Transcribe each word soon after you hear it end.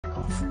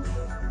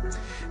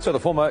So the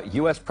former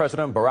U.S.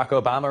 President Barack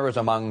Obama is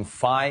among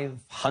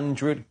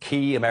 500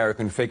 key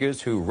American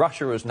figures who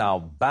Russia has now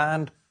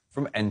banned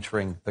from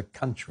entering the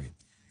country.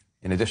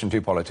 In addition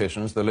to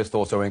politicians, the list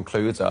also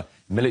includes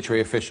military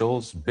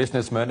officials,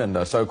 businessmen,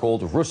 and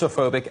so-called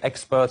Russophobic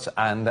experts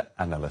and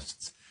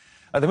analysts.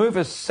 The move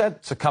is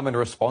said to come in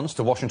response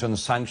to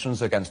Washington's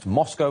sanctions against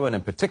Moscow and,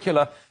 in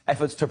particular,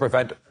 efforts to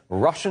prevent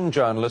Russian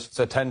journalists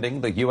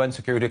attending the UN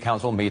Security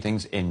Council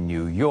meetings in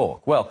New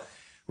York. Well,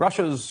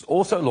 Russia's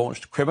also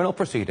launched criminal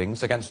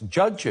proceedings against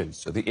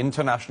judges of the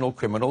International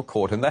Criminal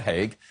Court in The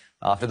Hague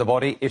after the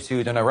body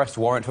issued an arrest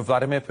warrant for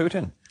Vladimir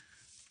Putin.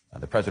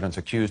 The president's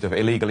accused of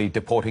illegally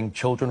deporting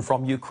children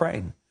from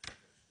Ukraine.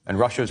 And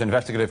Russia's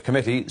investigative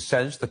committee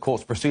says the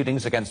court's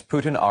proceedings against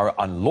Putin are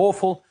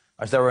unlawful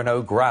as there are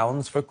no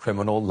grounds for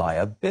criminal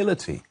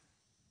liability.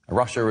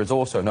 Russia is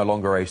also no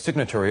longer a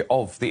signatory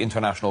of the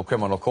International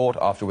Criminal Court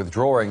after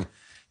withdrawing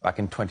back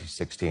in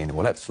 2016.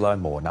 Well, let's learn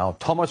more now.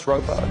 Thomas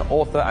Roper, an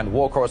author and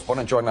war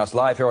correspondent, joining us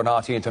live here on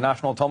RT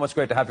International. Thomas,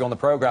 great to have you on the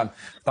programme.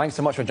 Thanks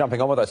so much for jumping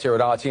on with us here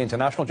at RT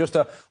International. Just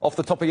off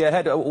the top of your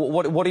head,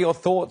 what are your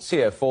thoughts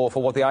here for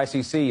what the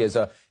ICC is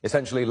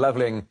essentially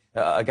levelling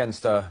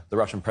against the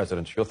Russian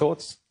president? Your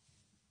thoughts?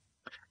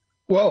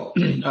 Well,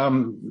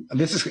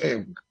 this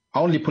is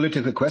only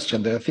political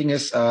question. The thing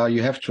is,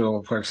 you have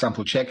to, for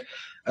example, check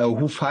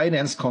who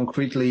financed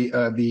concretely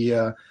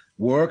the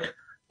work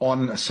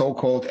on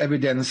so-called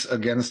evidence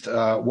against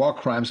war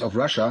crimes of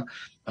Russia.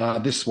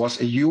 This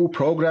was a EU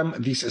program.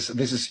 This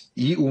is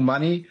EU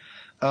money,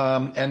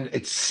 and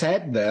it's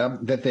said there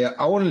that they are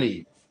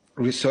only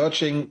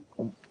researching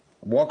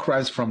war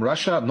crimes from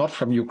Russia, not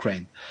from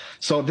Ukraine.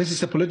 So this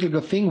is a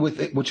political thing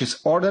which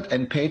is ordered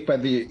and paid by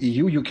the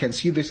EU. You can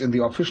see this in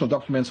the official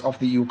documents of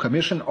the EU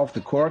Commission, of the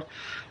court.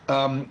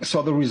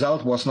 So the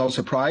result was no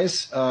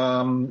surprise,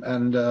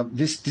 and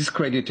this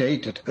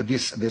discredited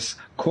this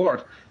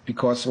court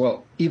because,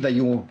 well, either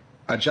you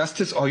are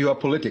justice or you are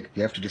politic.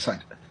 You have to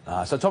decide.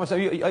 So, Thomas, are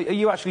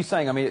you actually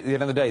saying, I mean, at the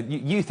end of the day,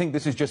 you think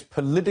this is just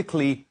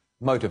politically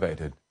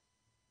motivated?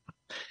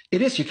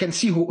 It is. You can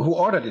see who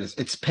ordered it.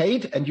 It's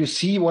paid, and you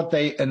see what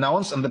they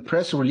announced in the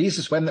press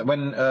releases when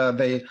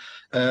they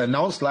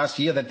announced last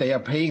year that they are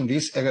paying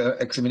this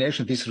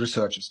examination, these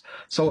researchers.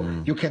 So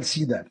you can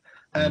see that.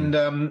 And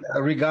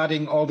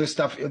regarding all this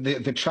stuff,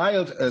 the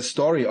child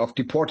story of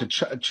deported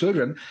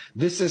children,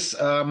 this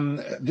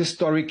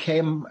story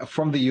came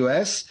from the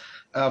US,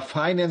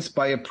 financed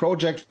by a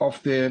project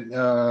of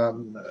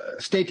the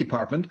State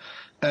Department.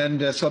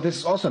 And so this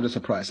is also not a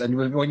surprise.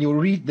 And when you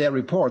read their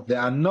report, there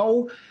are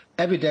no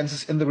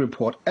evidences in the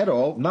report at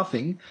all,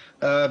 nothing.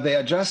 They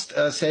are just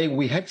saying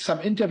we had some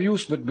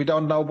interviews, but we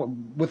don't know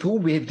with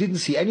whom. We didn't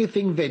see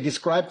anything. They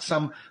described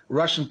some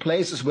Russian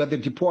places where the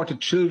deported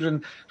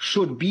children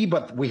should be,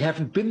 but we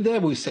haven't been there.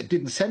 We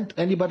didn't send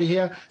anybody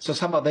here. So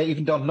somehow they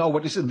even don't know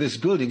what is in these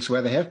buildings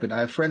where they have been. I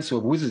have friends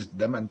who have visited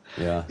them, and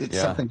it's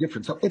something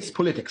different. So it's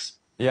politics.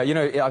 Yeah, you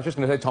know, I was just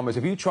going to say, Thomas,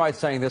 if you tried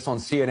saying this on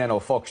CNN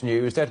or Fox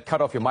News, they'd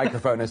cut off your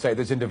microphone and say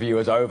this interview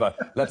is over.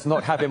 Let's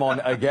not have him on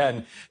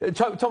again.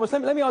 Thomas,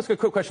 let me ask you a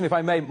quick question, if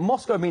I may.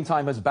 Moscow,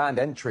 meantime, has banned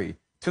entry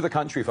to the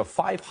country for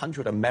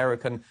 500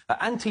 American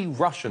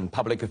anti-Russian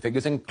public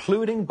figures,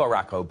 including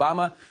Barack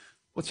Obama.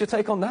 What's your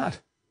take on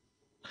that?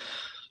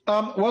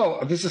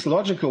 Well, this is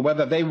logical.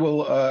 Whether they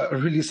will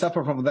really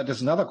suffer from that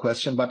is another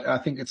question, but I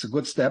think it's a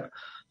good step.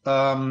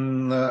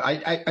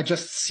 I've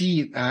just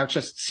seen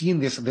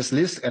this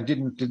list and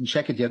didn't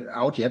check it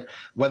out yet,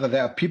 whether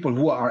there are people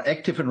who are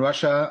active in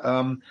Russia.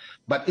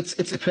 But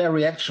it's a fair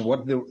reaction.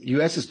 What the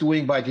US is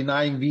doing by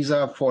denying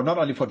visa for not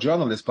only for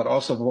journalists, but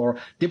also for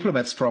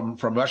diplomats from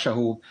Russia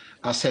who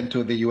are sent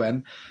to the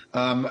UN.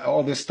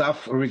 All this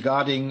stuff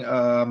regarding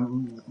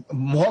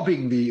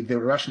mobbing the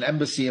Russian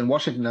embassy in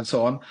Washington and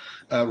so on,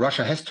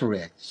 Russia has to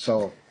react.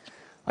 So.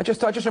 I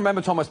just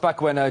remember, Thomas,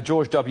 back when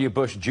George W.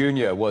 Bush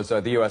Jr. was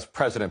the U.S.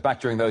 president,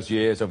 back during those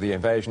years of the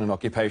invasion and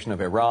occupation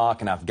of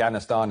Iraq and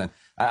Afghanistan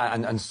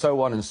and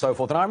so on and so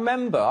forth. And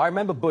I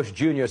remember Bush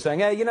Jr. saying,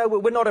 hey, you know,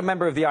 we're not a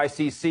member of the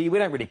ICC. We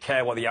don't really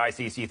care what the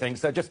ICC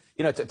thinks. They're just,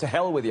 you know, to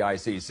hell with the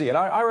ICC. And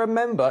I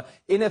remember,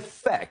 in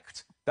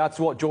effect, that's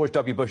what George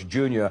W. Bush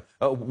Jr.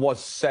 Was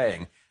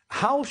saying.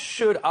 How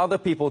should other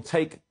people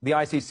take the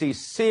ICC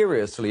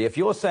seriously if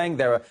you're saying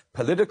there are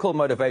political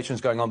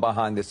motivations going on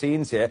behind the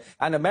scenes here,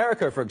 and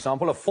America, for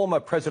example, a former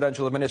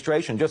presidential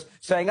administration, just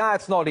saying,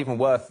 it's not even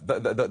worth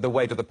the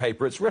weight of the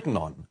paper it's written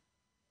on?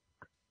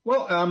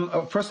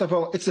 Well, first of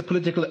all, it's a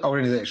political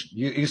organization.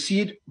 You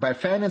see it by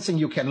financing.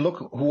 You can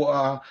look who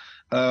are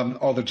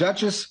all the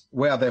judges,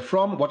 where they're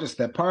from, what is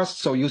their past,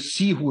 so you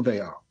see who they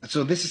are.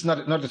 So this is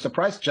not a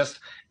surprise, just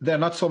there are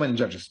not so many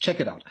judges. Check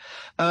it out.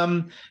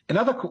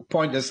 Another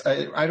point is,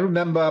 I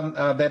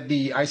remember that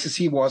the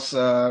ICC was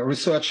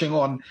researching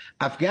on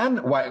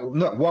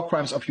war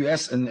crimes of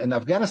US in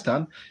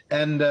Afghanistan,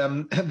 and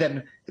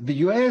then the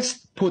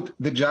US put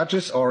the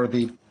judges or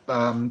the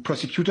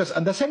prosecutors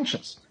under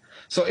sanctions.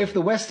 So if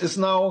the West is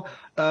now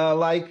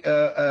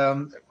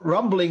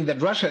rumbling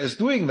that Russia is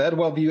doing that,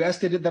 well, the US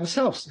did it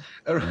themselves.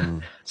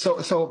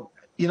 So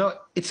you know,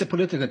 it's a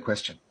political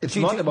question. It's Do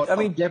you- not about I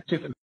mean, objective